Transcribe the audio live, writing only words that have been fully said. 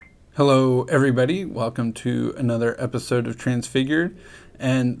Hello, everybody. Welcome to another episode of Transfigured.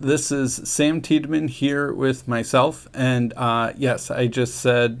 And this is Sam Tiedemann here with myself. And yes, I just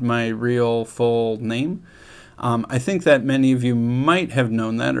said my real full name. I think that many of you might have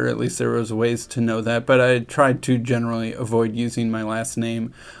known that, or at least there was ways to know that, but I tried to generally avoid using my last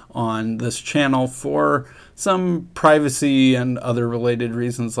name on this channel for some privacy and other related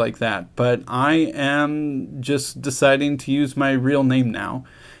reasons like that. But I am just deciding to use my real name now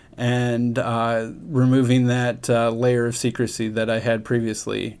and removing that layer of secrecy that I had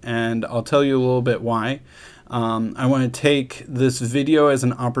previously. And I'll tell you a little bit why. I want to take this video as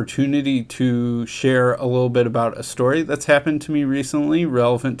an opportunity to share a little bit about a story that's happened to me recently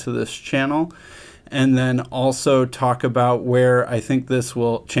relevant to this channel, and then also talk about where I think this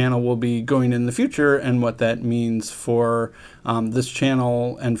channel will be going in the future and what that means for this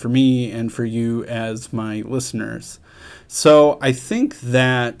channel and for me and for you as my listeners. So I think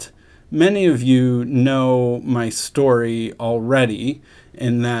that many of you know my story already,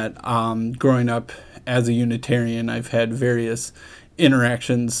 in that growing up as a Unitarian, I've had various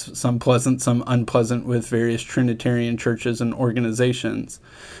interactions, some pleasant, some unpleasant, with various Trinitarian churches and organizations.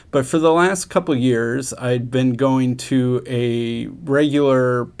 But for the last couple years, I'd been going to a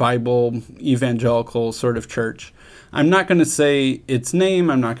regular Bible evangelical sort of church. I'm not going to say its name.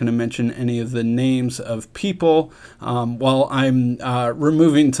 I'm not going to mention any of the names of people. While I'm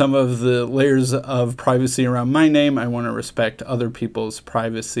removing some of the layers of privacy around my name, I want to respect other people's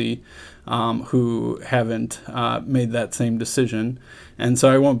privacy who haven't made that same decision. And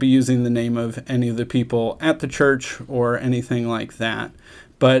so I won't be using the name of any of the people at the church or anything like that.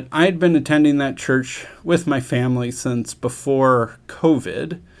 But I'd been attending that church with my family since before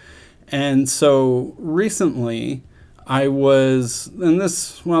COVID. And so recently this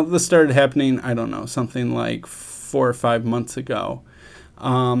started happening, I don't know, something like 4 or 5 months ago,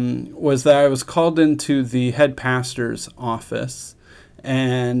 was that I was called into the head pastor's office.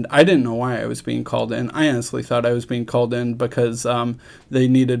 And I didn't know why I was being called in. I honestly thought I was being called in because they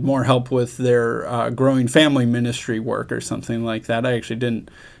needed more help with their growing family ministry work or something like that. I actually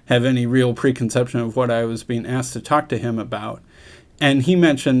didn't have any real preconception of what I was being asked to talk to him about. And he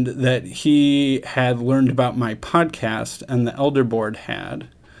mentioned that he had learned about my podcast, and the elder board had.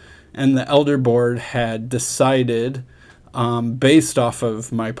 And the elder board had decided, based off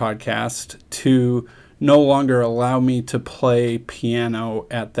of my podcast, to no longer allow me to play piano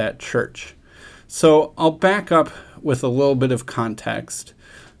at that church. So I'll back up with a little bit of context.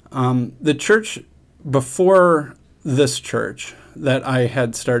 The church before this church that I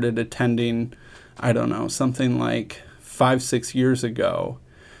had started attending, I don't know, something like 5-6 years ago,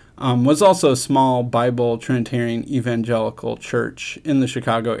 was also a small Bible Trinitarian evangelical church in the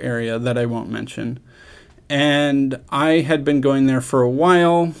Chicago area that I won't mention. And I had been going there for a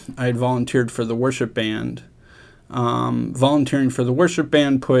while. I had volunteered for the worship band. Volunteering for the worship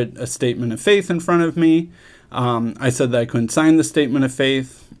band put a statement of faith in front of me. I said that I couldn't sign the statement of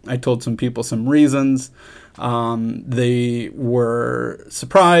faith. I told some people some reasons. They were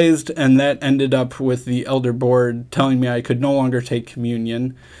surprised, and that ended up with the elder board telling me I could no longer take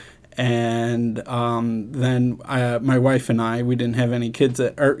communion. And then my wife and I, we didn't have any kids.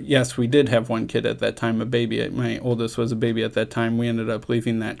 Yes, we did have one kid at that time, a baby. My oldest was a baby at that time. We ended up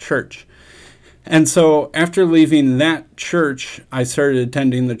leaving that church. And so after leaving that church, I started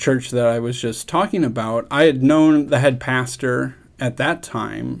attending the church that I was just talking about. I had known the head pastor at that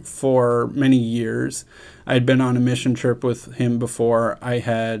time for many years. I had been on a mission trip with him before. I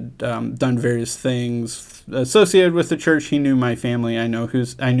had done various things associated with the church. He knew my family. I knew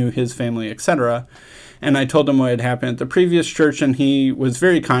his family, etc. And I told him what had happened at the previous church, and he was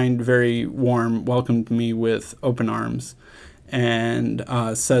very kind, very warm, welcomed me with open arms, and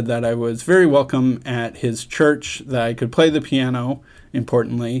said that I was very welcome at his church, that I could play the piano,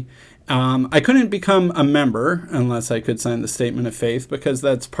 importantly. I couldn't become a member unless I could sign the statement of faith, because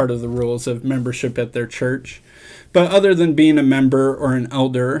that's part of the rules of membership at their church. But other than being a member or an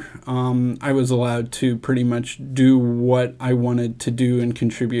elder, I was allowed to pretty much do what I wanted to do and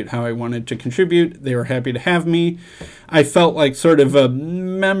contribute how I wanted to contribute. They were happy to have me. I felt like sort of a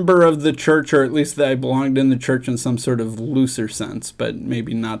member of the church, or at least that I belonged in the church in some sort of looser sense, but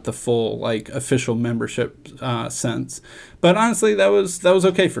maybe not the full like official membership sense. But honestly, that was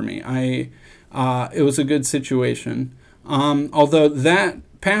okay for me. It was a good situation. Although that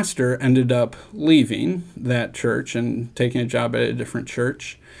pastor ended up leaving that church and taking a job at a different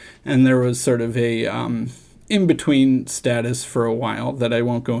church, and there was sort of a in-between status for a while that I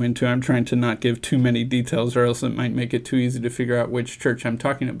won't go into. I'm trying to not give too many details, or else it might make it too easy to figure out which church I'm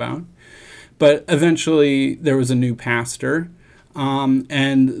talking about. But eventually there was a new pastor.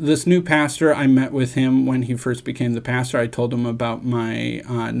 And this new pastor, I met with him when he first became the pastor. I told him about my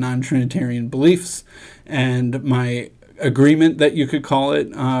non-Trinitarian beliefs and my agreement, that you could call it,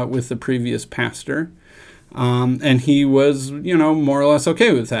 with the previous pastor. And he was, more or less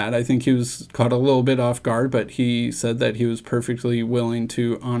okay with that. I think he was caught a little bit off guard, but he said that he was perfectly willing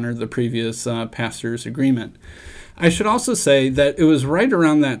to honor the previous pastor's agreement. I should also say that it was right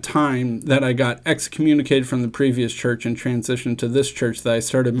around that time that I got excommunicated from the previous church and transitioned to this church that I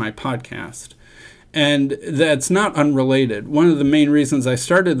started my podcast. And that's not unrelated. One of the main reasons I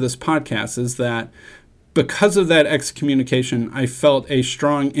started this podcast is that because of that excommunication, I felt a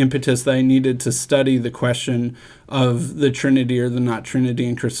strong impetus that I needed to study the question of the Trinity or the not Trinity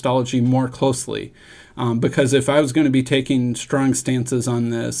in Christology more closely. Because if I was going to be taking strong stances on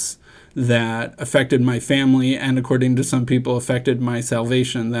this that affected my family and, according to some people, affected my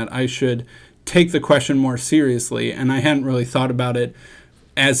salvation, that I should take the question more seriously. And I hadn't really thought about it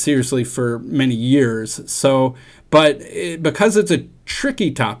as seriously for many years. Because it's a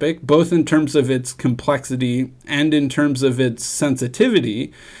tricky topic, both in terms of its complexity and in terms of its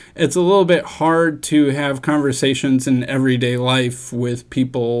sensitivity, it's a little bit hard to have conversations in everyday life with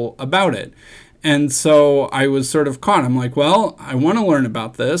people about it. And so I was sort of caught. I'm like, well, I want to learn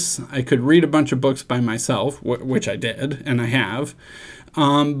about this. I could read a bunch of books by myself, which I did, and I have.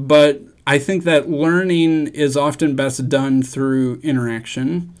 But I think that learning is often best done through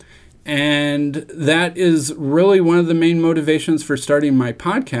interaction. And that is really one of the main motivations for starting my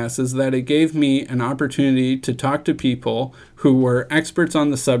podcast, is that it gave me an opportunity to talk to people who were experts on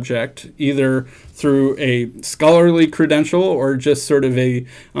the subject, either through a scholarly credential or just sort of a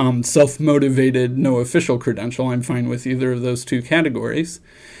self-motivated, no official credential. I'm fine with either of those two categories.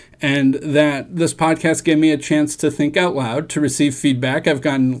 And that this podcast gave me a chance to think out loud, to receive feedback. I've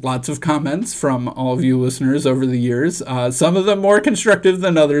gotten lots of comments from all of you listeners over the years, some of them more constructive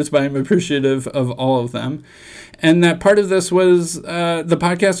than others, but I'm appreciative of all of them. And that part of this was, the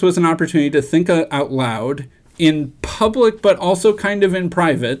podcast was an opportunity to think out loud in public, but also kind of in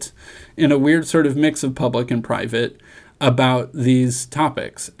private, in a weird sort of mix of public and private, about these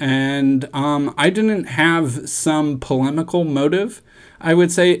topics. And I didn't have some polemical motive. I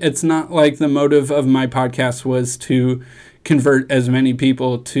would say it's not like the motive of my podcast was to convert as many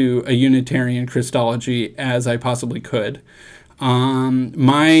people to a Unitarian Christology as I possibly could.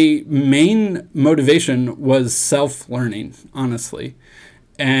 My main motivation was self-learning, honestly,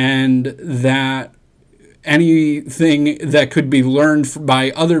 and that anything that could be learned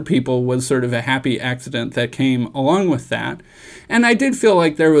by other people was sort of a happy accident that came along with that. And I did feel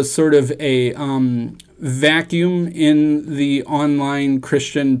like there was sort of a vacuum in the online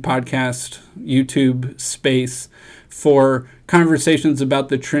Christian podcast YouTube space for conversations about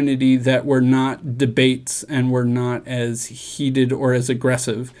the Trinity that were not debates and were not as heated or as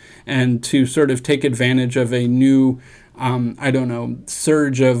aggressive, and to sort of take advantage of a new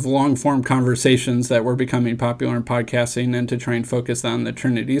surge of long-form conversations that were becoming popular in podcasting, and to try and focus on the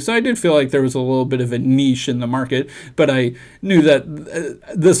Trinity. So I did feel like there was a little bit of a niche in the market, but I knew that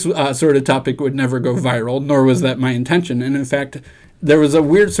this sort of topic would never go viral, nor was that my intention. And in fact, there was a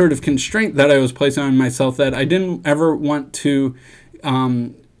weird sort of constraint that I was placing on myself, that I didn't ever want to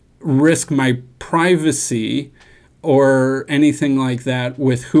risk my privacy or anything like that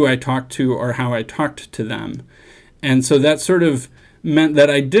with who I talked to or how I talked to them. And so that sort of meant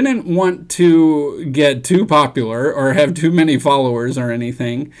that I didn't want to get too popular or have too many followers or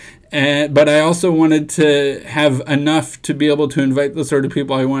anything. But I also wanted to have enough to be able to invite the sort of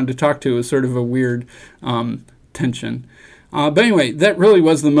people I wanted to talk to. It was sort of a weird tension. But anyway, that really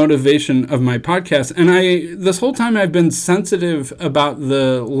was the motivation of my podcast. And this whole time I've been sensitive about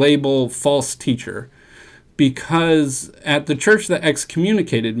the label false teacher. Because at the church that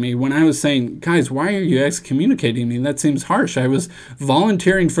excommunicated me, when I was saying, guys, why are you excommunicating me? That seems harsh. I was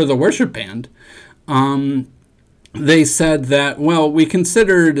volunteering for the worship band. They said that, well, we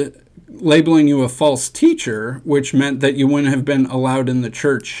considered labeling you a false teacher, which meant that you wouldn't have been allowed in the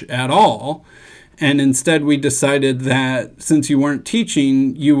church at all. And instead, we decided that since you weren't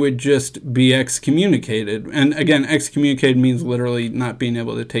teaching, you would just be excommunicated. And again, excommunicated means literally not being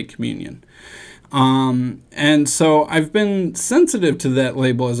able to take communion. And so I've been sensitive to that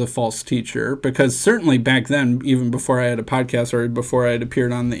label as a false teacher, because certainly back then, even before I had a podcast or before I had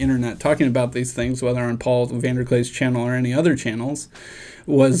appeared on the internet talking about these things, whether on Paul Vanderklay's channel or any other channels,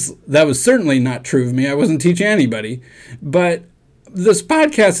 that was certainly not true of me. I wasn't teaching anybody. But this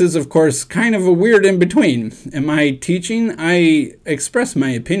podcast is, of course, kind of a weird in-between. Am I teaching? I express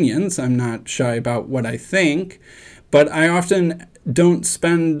my opinions. I'm not shy about what I think. But I often don't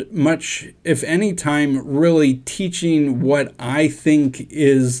spend much, if any, time really teaching what I think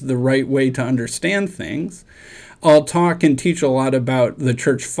is the right way to understand things. I'll talk and teach a lot about the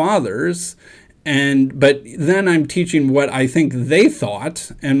church fathers, but then I'm teaching what I think they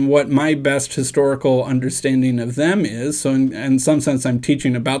thought and what my best historical understanding of them is. So in some sense, I'm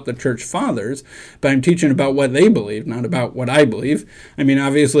teaching about the church fathers, but I'm teaching about what they believe, not about what I believe. I mean,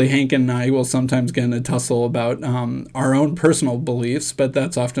 obviously, Hank and I will sometimes get in a tussle about our own personal beliefs, but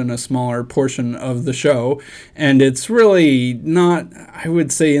that's often a smaller portion of the show. And it's really not, I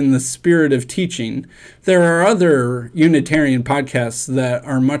would say, in the spirit of teaching. There are other Unitarian podcasts that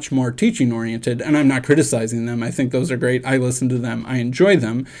are much more teaching-oriented, and I'm not criticizing them. I think those are great. I listen to them. I enjoy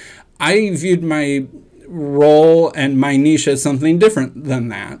them. I viewed my role and my niche as something different than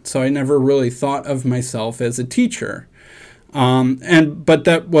that, so I never really thought of myself as a teacher. But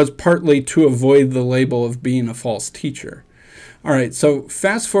that was partly to avoid the label of being a false teacher. All right, so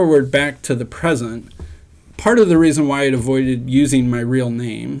fast forward back to the present. Part of the reason why I'd avoided using my real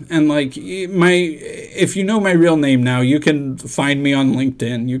name, and if you know my real name now, you can find me on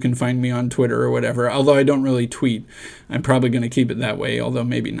LinkedIn, you can find me on Twitter or whatever, although I don't really tweet. I'm probably going to keep it that way, although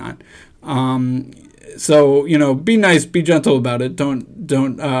maybe not. So, be nice, be gentle about it.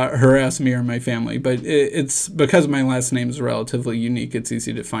 Don't harass me or my family, but it's because my last name is relatively unique, it's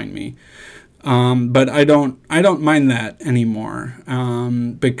easy to find me. But I don't mind that anymore,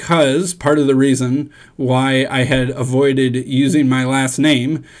 because part of the reason why I had avoided using my last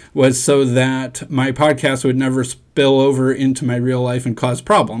name was so that my podcast would never spill over into my real life and cause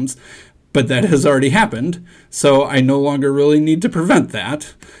problems. But that has already happened, so I no longer really need to prevent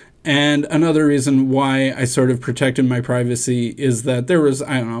that. And another reason why I sort of protected my privacy is that there was,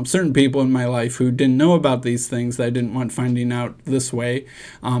 certain people in my life who didn't know about these things that I didn't want finding out this way.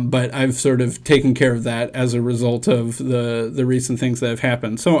 But I've sort of taken care of that as a result of the recent things that have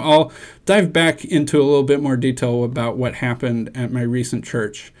happened. So I'll dive back into a little bit more detail about what happened at my recent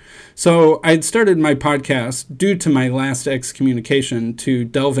church. So I'd started my podcast due to my last excommunication to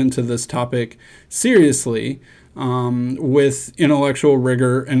delve into this topic seriously, with intellectual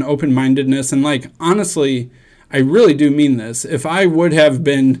rigor and open-mindedness. And honestly, I really do mean this. If I would have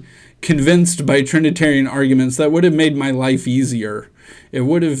been convinced by Trinitarian arguments, that would have made my life easier. It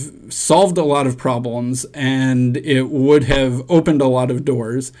would have solved a lot of problems, and it would have opened a lot of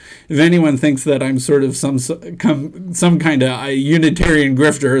doors. If anyone thinks that I'm sort of some kind of Unitarian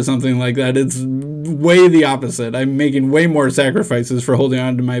grifter or something like that, it's way the opposite. I'm making way more sacrifices for holding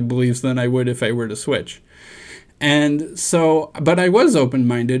on to my beliefs than I would if I were to switch. And so, but I was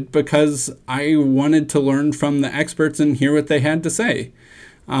open-minded because I wanted to learn from the experts and hear what they had to say.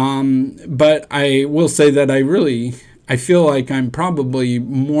 But I will say that I feel like I'm probably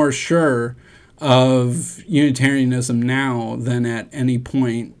more sure of Unitarianism now than at any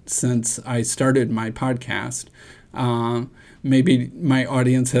point since I started my podcast. Maybe my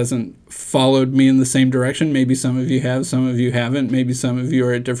audience hasn't followed me in the same direction. Maybe some of you have, some of you haven't. Maybe some of you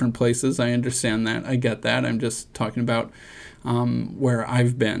are at different places. I understand that. I get that. I'm just talking about where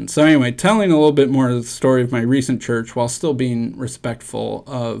I've been. So anyway, telling a little bit more of the story of my recent church while still being respectful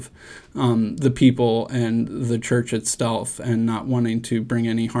of the people and the church itself and not wanting to bring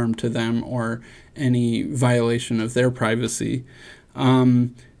any harm to them or any violation of their privacy. A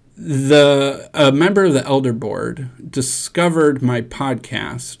member of the elder board discovered my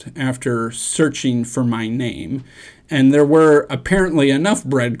podcast after searching for my name, and there were apparently enough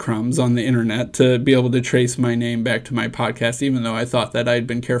breadcrumbs on the internet to be able to trace my name back to my podcast, even though I thought that I'd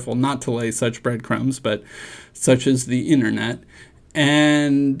been careful not to lay such breadcrumbs, but such is the internet.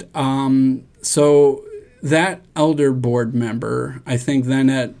 And so that elder board member, I think then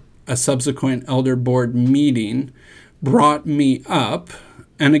at a subsequent elder board meeting, brought me up.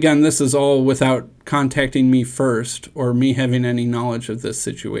 And again, this is all without contacting me first or me having any knowledge of this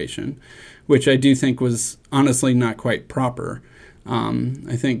situation, which I do think was honestly not quite proper.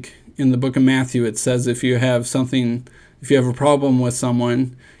 I think in the book of Matthew, it says if you have a problem with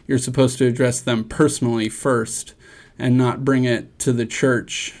someone, you're supposed to address them personally first and not bring it to the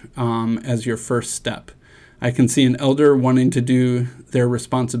church as your first step. I can see an elder wanting to do their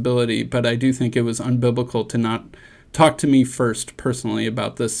responsibility, but I do think it was unbiblical to not talk to me first personally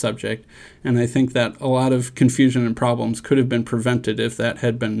about this subject, and I think that a lot of confusion and problems could have been prevented if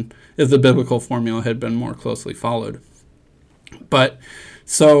the biblical formula had been more closely followed. But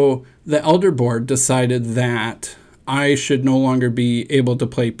so the elder board decided that I should no longer be able to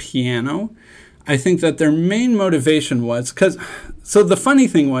play piano. I think that their main motivation was so the funny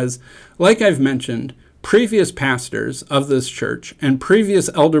thing was, like I've mentioned, previous pastors of this church and previous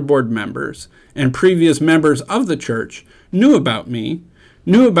elder board members and previous members of the church knew about me,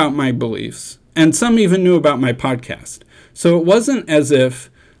 knew about my beliefs, and some even knew about my podcast. So it wasn't as if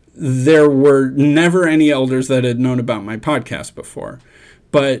there were never any elders that had known about my podcast before.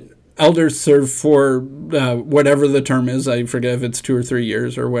 But elders serve for whatever the term is. I forget if it's 2 or 3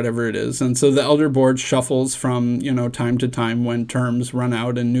 years or whatever it is. And so the elder board shuffles from, time to time when terms run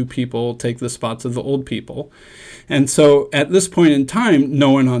out and new people take the spots of the old people. And so at this point in time,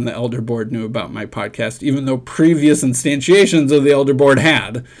 no one on the elder board knew about my podcast, even though previous instantiations of the elder board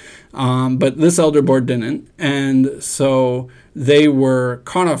had. But this elder board didn't. And so they were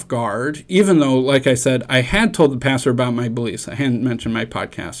caught off guard, even though, like I said, I had told the pastor about my beliefs. I hadn't mentioned my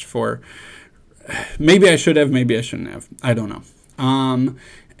podcast maybe I should have, maybe I shouldn't have. I don't know.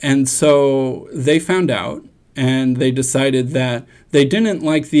 And so they found out, and they decided that they didn't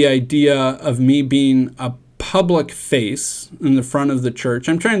like the idea of me being a public face in the front of the church.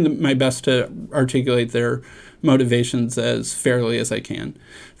 I'm trying my best to articulate their motivations as fairly as I can.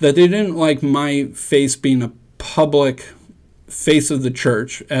 That they didn't like my face being a public face of the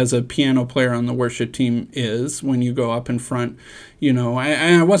church as a piano player on the worship team is when you go up in front.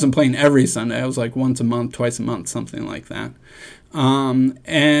 I wasn't playing every Sunday. I was like once a month, twice a month, something like that.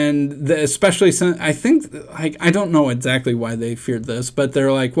 Especially since I think, I don't know exactly why they feared this, but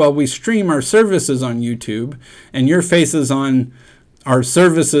they're like, well, we stream our services on YouTube and your face is on our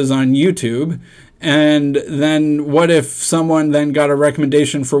services on YouTube. And then what if someone then got a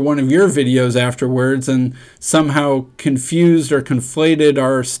recommendation for one of your videos afterwards and somehow confused or conflated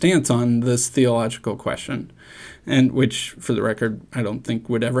our stance on this theological question? And which, for the record, I don't think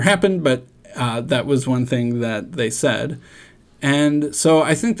would ever happen, but that was one thing that they said. And so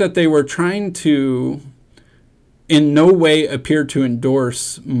I think that they were trying to in no way appear to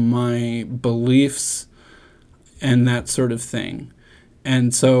endorse my beliefs and that sort of thing.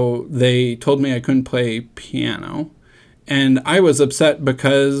 And so they told me I couldn't play piano. And I was upset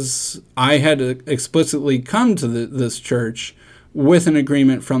because I had explicitly come to this church with an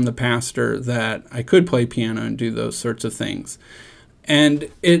agreement from the pastor that I could play piano and do those sorts of things. And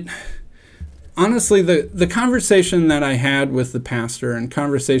honestly, the conversation that I had with the pastor and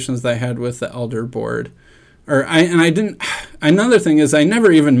conversations that I had with the elder board, another thing is I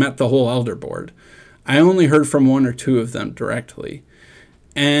never even met the whole elder board. I only heard from 1 or 2 of them directly.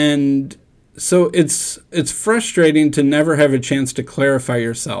 And so it's frustrating to never have a chance to clarify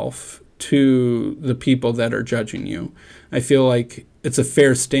yourself to the people that are judging you. I feel like it's a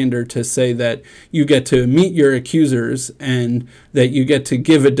fair standard to say that you get to meet your accusers and that you get to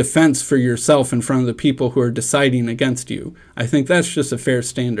give a defense for yourself in front of the people who are deciding against you. I think that's just a fair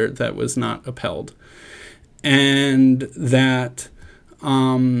standard that was not upheld. And that...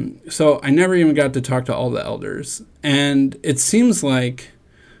 so I never even got to talk to all the elders. And it seems like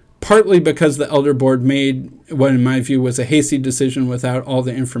partly because the elder board made what in my view was a hasty decision without all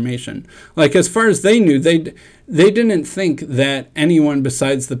the information. Like as far as they knew, they didn't think that anyone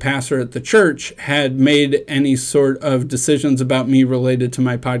besides the pastor at the church had made any sort of decisions about me related to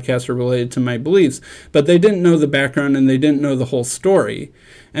my podcast or related to my beliefs. But they didn't know the background and they didn't know the whole story.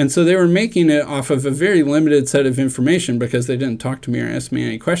 And so they were making it off of a very limited set of information because they didn't talk to me or ask me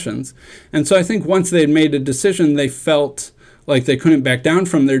any questions. And so I think once they had made a decision, they felt like they couldn't back down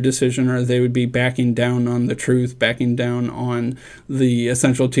from their decision, or they would be backing down on the truth, backing down on the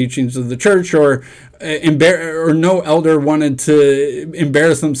essential teachings of the church, or no elder wanted to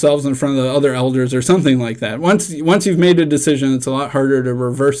embarrass themselves in front of the other elders or something like that. Once you've made a decision, it's a lot harder to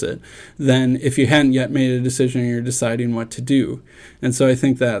reverse it than if you hadn't yet made a decision and you're deciding what to do. And so I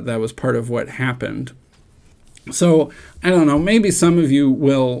think that was part of what happened. So, I don't know, maybe some of you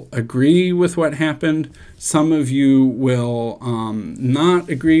will agree with what happened. Some of you will not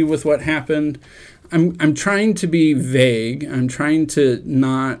agree with what happened. I'm trying to be vague. I'm trying to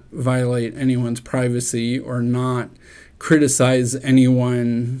not violate anyone's privacy or not criticize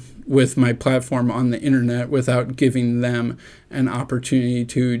anyone with my platform on the internet without giving them an opportunity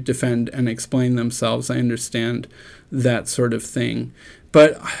to defend and explain themselves. I understand that sort of thing.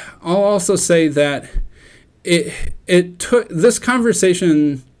 But I'll also say that this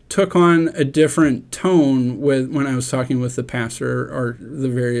conversation took on a different tone when I was talking with the pastor or the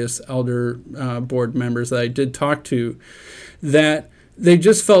various elder board members that I did talk to, that they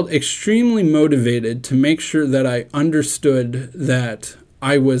just felt extremely motivated to make sure that I understood that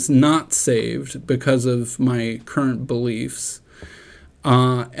I was not saved because of my current beliefs,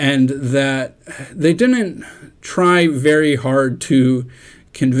 and that they didn't try very hard to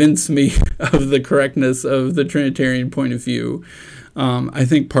convince me of the correctness of the Trinitarian point of view. I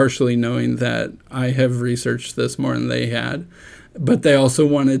think partially knowing that I have researched this more than they had. but they also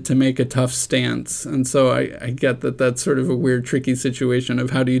wanted to make a tough stance. And so I get that that's sort of a weird, tricky situation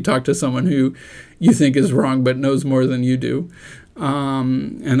of how do you talk to someone who you think is wrong but knows more than you do.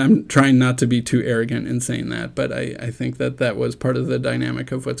 And I'm trying not to be too arrogant in saying that, but I think that that was part of the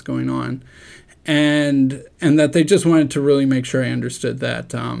dynamic of what's going on. And that they just wanted to really make sure I understood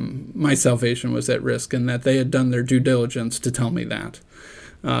that my salvation was at risk and that they had done their due diligence to tell me that.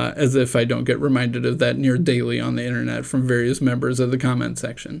 As if I don't get reminded of that near daily on the internet from various members of the comment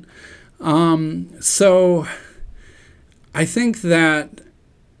section. So I think that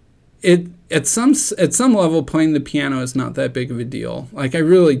at some level, playing the piano is not that big of a deal. Like, I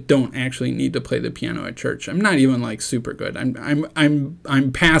really don't actually need to play the piano at church. I'm not even like super good.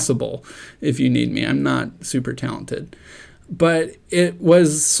 I'm passable if you need me. I'm not super talented. But it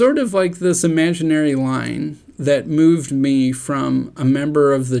was sort of like this imaginary line that moved me from a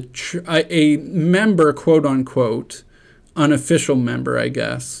member of a member, quote unquote, unofficial member, I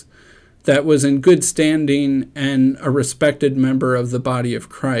guess, that was in good standing and a respected member of the body of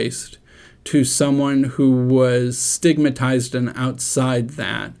Christ, to someone who was stigmatized and outside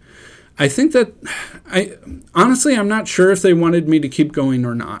that. I think that honestly, I'm not sure if they wanted me to keep going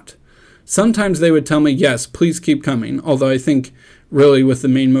or not. Sometimes they would tell me, yes, please keep coming. Although I think really with the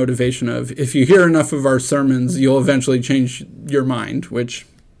main motivation of, if you hear enough of our sermons, you'll eventually change your mind, which,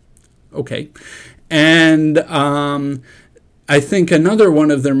 okay. And I think another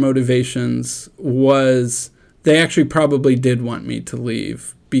one of their motivations was they actually probably did want me to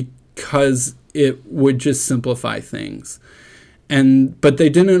leave because it would just simplify things. But they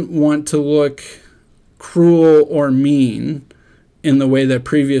didn't want to look cruel or mean in the way that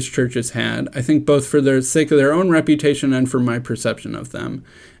previous churches had, I think both for the sake of their own reputation and for my perception of them.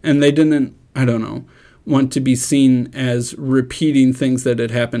 And they didn't, I don't know, want to be seen as repeating things that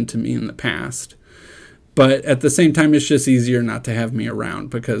had happened to me in the past. But at the same time, it's just easier not to have me around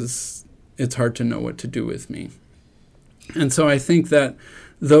because it's hard to know what to do with me. And so I think that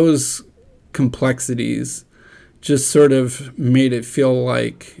those complexities just sort of made it feel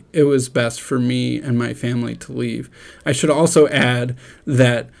like it was best for me and my family to leave. I should also add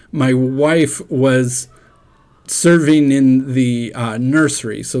that my wife was serving in the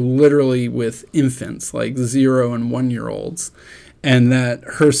nursery, so literally with infants, like 0 and 1-year-olds, and that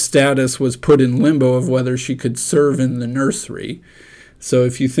her status was put in limbo of whether she could serve in the nursery. So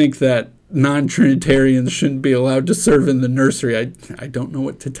if you think that non-Trinitarians shouldn't be allowed to serve in the nursery, I don't know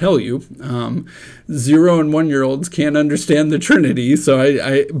what to tell you. 0 and 1-year-olds can't understand the Trinity,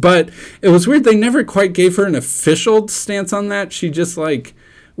 so but it was weird. They never quite gave her an official stance on that. She just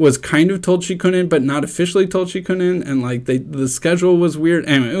was kind of told she couldn't, but not officially told she couldn't, and the schedule was weird.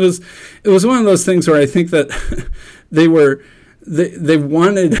 Anyway, it was one of those things where I think that they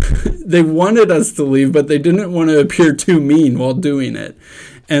wanted us to leave, but they didn't want to appear too mean while doing it.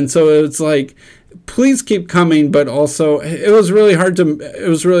 And so it's like, please keep coming, but also it was really hard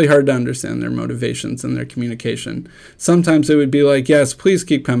to understand their motivations and their communication. Sometimes it would be like, yes, please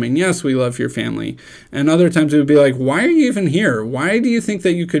keep coming. Yes, we love your family. And other times it would be like, why are you even here? Why do you think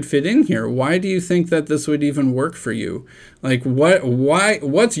that you could fit in here? Why do you think that this would even work for you? Like,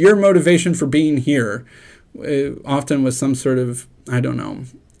 what's your motivation for being here? Often with some sort of, I don't know,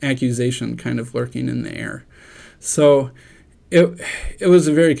 accusation kind of lurking in the air. So it was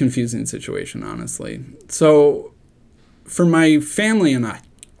a very confusing situation, honestly. So for my family and I,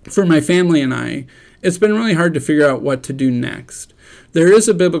 it's been really hard to figure out what to do next. There is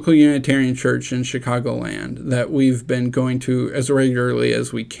a Biblical Unitarian Church in Chicagoland that we've been going to as regularly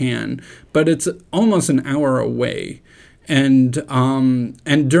as we can, but it's almost an hour away. And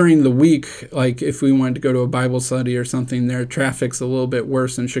during the week, like if we wanted to go to a Bible study or something, their traffic's a little bit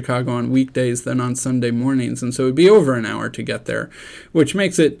worse in Chicago on weekdays than on Sunday mornings. And so it'd be over an hour to get there, which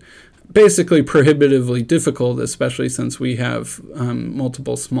makes it basically prohibitively difficult, especially since we have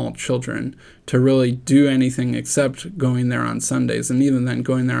multiple small children, to really do anything except going there on Sundays. And even then,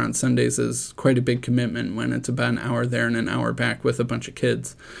 going there on Sundays is quite a big commitment when it's about an hour there and an hour back with a bunch of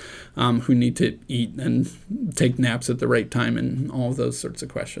kids. Who need to eat and take naps at the right time and all of those sorts of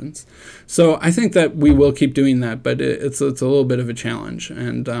questions. So I think that we will keep doing that, but it's a little bit of a challenge.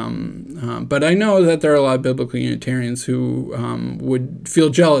 And but I know that there are a lot of Biblical Unitarians who would feel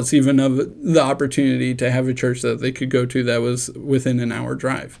jealous even of the opportunity to have a church that they could go to that was within an hour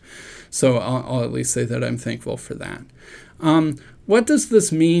drive. So I'll at least say that I'm thankful for that. What does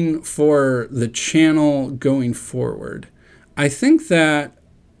this mean for the channel going forward? I think that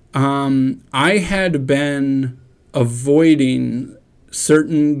I had been avoiding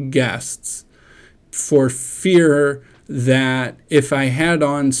certain guests for fear that if I had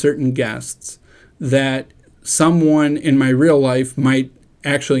on certain guests, that someone in my real life might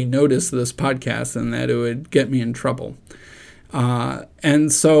actually notice this podcast and that it would get me in trouble.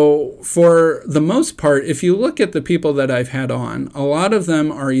 And so for the most part, if you look at the people that I've had on, a lot of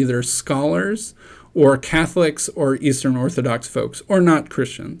them are either scholars or Catholics or Eastern Orthodox folks or not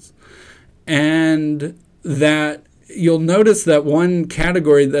Christians. And that you'll notice that one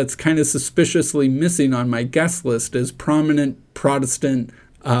category that's kind of suspiciously missing on my guest list is prominent Protestant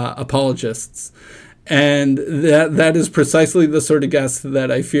apologists. And that is precisely the sort of guest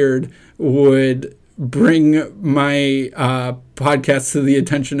that I feared would bring my podcast to the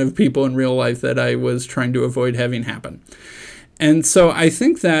attention of people in real life that I was trying to avoid having happen. And so I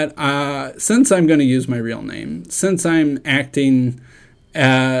think that since I'm going to use my real name, since I'm acting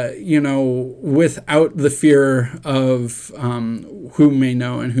without the fear of who may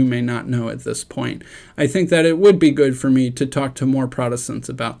know and who may not know at this point, I think that it would be good for me to talk to more Protestants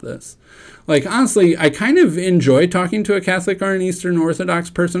about this. Like, honestly, I kind of enjoy talking to a Catholic or an Eastern Orthodox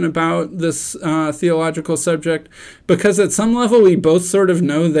person about this theological subject, because at some level we both sort of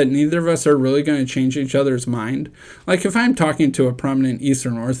know that neither of us are really going to change each other's mind. Like, if I'm talking to a prominent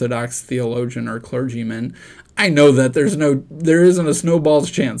Eastern Orthodox theologian or clergyman, I know that there isn't a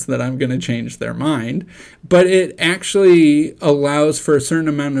snowball's chance that I'm going to change their mind, but it actually allows for a certain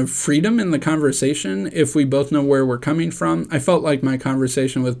amount of freedom in the conversation if we both know where we're coming from. I felt like my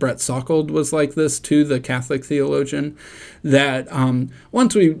conversation with Brett Sockold was like this too, the Catholic theologian, that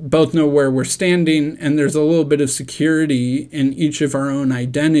once we both know where we're standing and there's a little bit of security in each of our own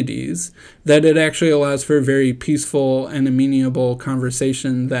identities, that it actually allows for a very peaceful and amenable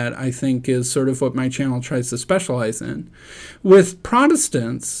conversation that I think is sort of what my channel tries to specialize in. With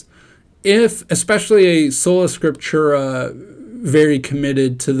Protestants, if, especially a sola scriptura, very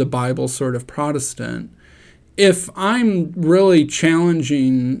committed to the Bible sort of Protestant, if I'm really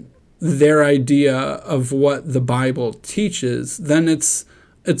challenging their idea of what the Bible teaches, then it's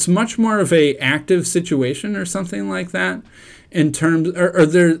much more of a active situation or something like that. In terms, or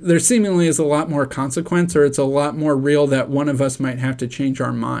there seemingly is a lot more consequence, or it's a lot more real that one of us might have to change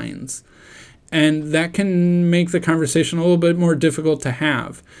our minds. And that can make the conversation a little bit more difficult to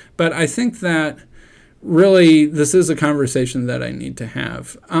have. But I think that really this is a conversation that I need to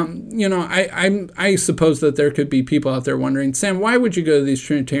have. I suppose that there could be people out there wondering, Sam, why would you go to these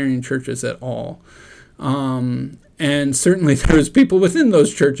Trinitarian churches at all? And certainly there's people within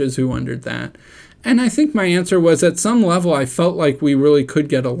those churches who wondered that. And I think my answer was, at some level, I felt like we really could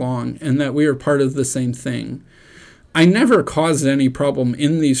get along and that we were part of the same thing. I never caused any problem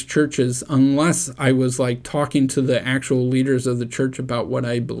in these churches unless I was like talking to the actual leaders of the church about what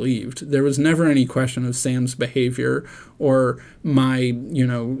I believed. There was never any question of Sam's behavior or my,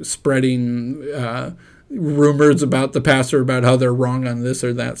 spreading rumors about the pastor about how they're wrong on this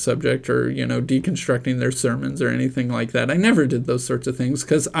or that subject, or, deconstructing their sermons or anything like that. I never did those sorts of things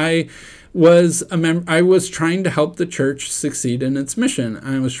because I was trying to help the church succeed in its mission.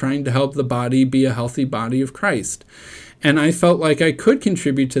 I was trying to help the body be a healthy body of Christ. And I felt like I could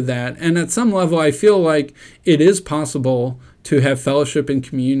contribute to that. And at some level, I feel like it is possible to have fellowship and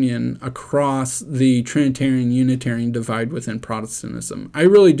communion across the Trinitarian Unitarian divide within Protestantism. I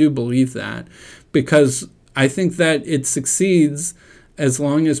really do believe that, because I think that it succeeds as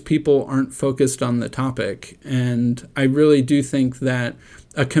long as people aren't focused on the topic. And I really do think that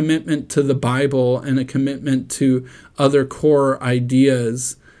a commitment to the Bible and a commitment to other core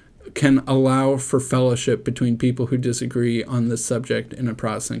ideas can allow for fellowship between people who disagree on this subject in a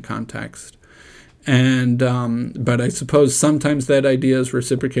Protestant context. And but I suppose sometimes that idea is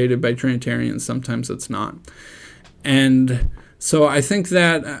reciprocated by Trinitarians, sometimes it's not. And so I think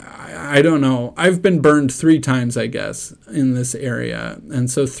that, I don't know, I've been burned 3 times, I guess, in this area. And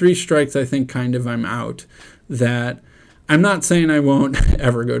so 3 strikes, I think kind of I'm out. That I'm not saying I won't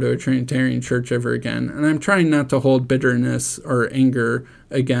ever go to a Trinitarian church ever again. And I'm trying not to hold bitterness or anger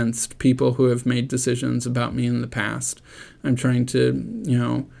against people who have made decisions about me in the past. I'm trying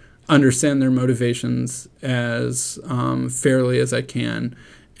to, understand their motivations as fairly as I can,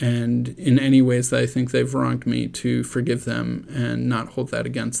 and in any ways that I think they've wronged me, to forgive them and not hold that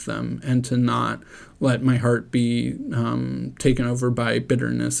against them, and to not let my heart be taken over by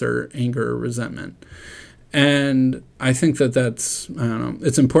bitterness or anger or resentment. And I think that that's,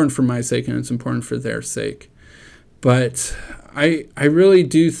 it's important for my sake and it's important for their sake. But I really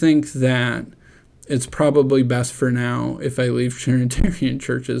do think that it's probably best for now if I leave Trinitarian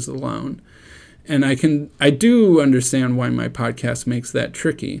churches alone. And I do understand why my podcast makes that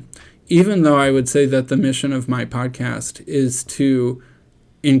tricky, even though I would say that the mission of my podcast is to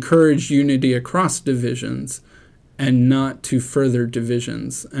encourage unity across divisions and not to further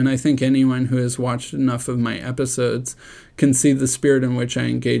divisions. And I think anyone who has watched enough of my episodes can see the spirit in which I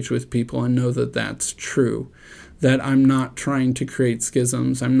engage with people and know that that's true. That I'm not trying to create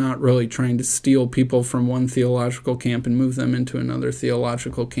schisms. I'm not really trying to steal people from one theological camp and move them into another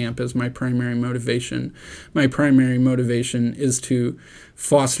theological camp as my primary motivation. My primary motivation is to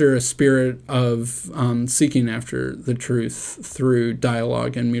foster a spirit of seeking after the truth through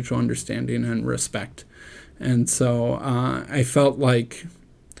dialogue and mutual understanding and respect. And so I felt like,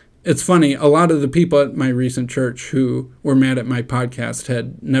 it's funny, a lot of the people at my recent church who were mad at my podcast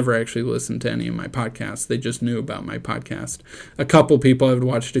had never actually listened to any of my podcasts. They just knew about my podcast. A couple people had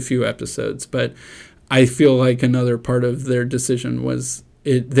watched a few episodes, but I feel like another part of their decision was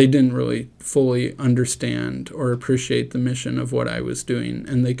they didn't really fully understand or appreciate the mission of what I was doing,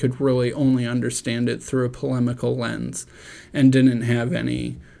 and they could really only understand it through a polemical lens and didn't have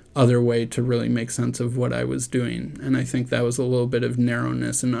any other way to really make sense of what I was doing. And I think that was a little bit of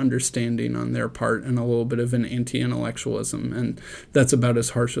narrowness and understanding on their part and a little bit of an anti-intellectualism. And that's about as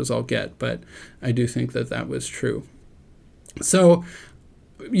harsh as I'll get, but I do think that that was true. So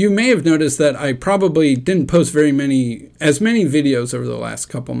you may have noticed that I probably didn't post as many videos over the last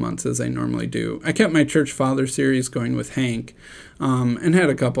couple months as I normally do. I kept my Church Father series going with Hank, and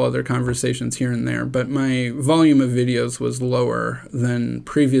had a couple other conversations here and there, but my volume of videos was lower than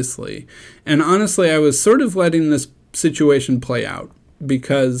previously. And honestly, I was sort of letting this situation play out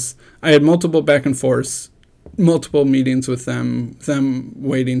because I had multiple back and forths, multiple meetings with them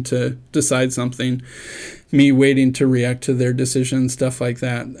waiting to decide something, me waiting to react to their decision, stuff like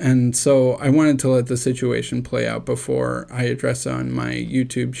that. And so I wanted to let the situation play out before I address it on my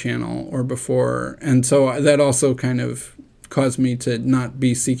YouTube channel or before. And so that also kind of caused me to not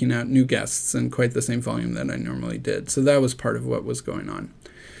be seeking out new guests in quite the same volume that I normally did. So that was part of what was going on.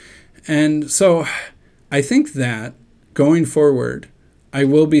 And so I think that going forward, I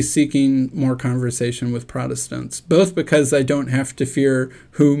will be seeking more conversation with Protestants, both because I don't have to fear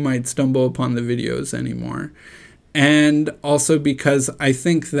who might stumble upon the videos anymore, and also because I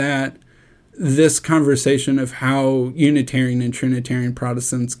think that this conversation of how Unitarian and Trinitarian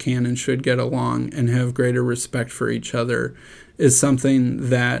Protestants can and should get along and have greater respect for each other is something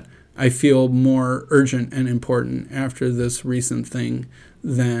that I feel more urgent and important after this recent thing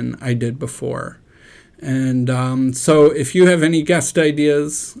than I did before. And so if you have any guest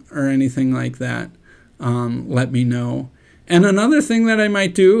ideas or anything like that, let me know. And another thing that I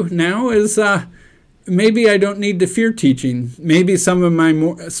might do now is maybe I don't need to fear teaching. Maybe some of my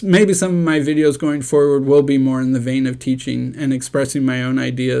videos going forward will be more in the vein of teaching and expressing my own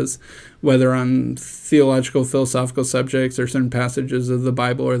ideas, whether on theological, philosophical subjects or certain passages of the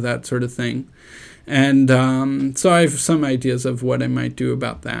Bible or that sort of thing. And so I have some ideas of what I might do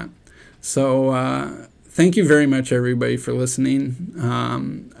about that. So thank you very much, everybody, for listening.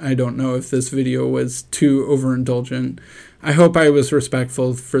 I don't know if this video was too overindulgent. I hope I was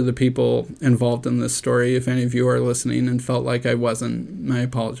respectful for the people involved in this story. If any of you are listening and felt like I wasn't, I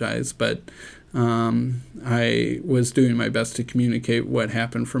apologize. But I was doing my best to communicate what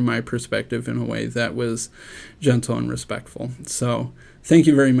happened from my perspective in a way that was gentle and respectful. So thank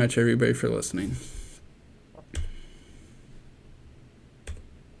you very much, everybody, for listening.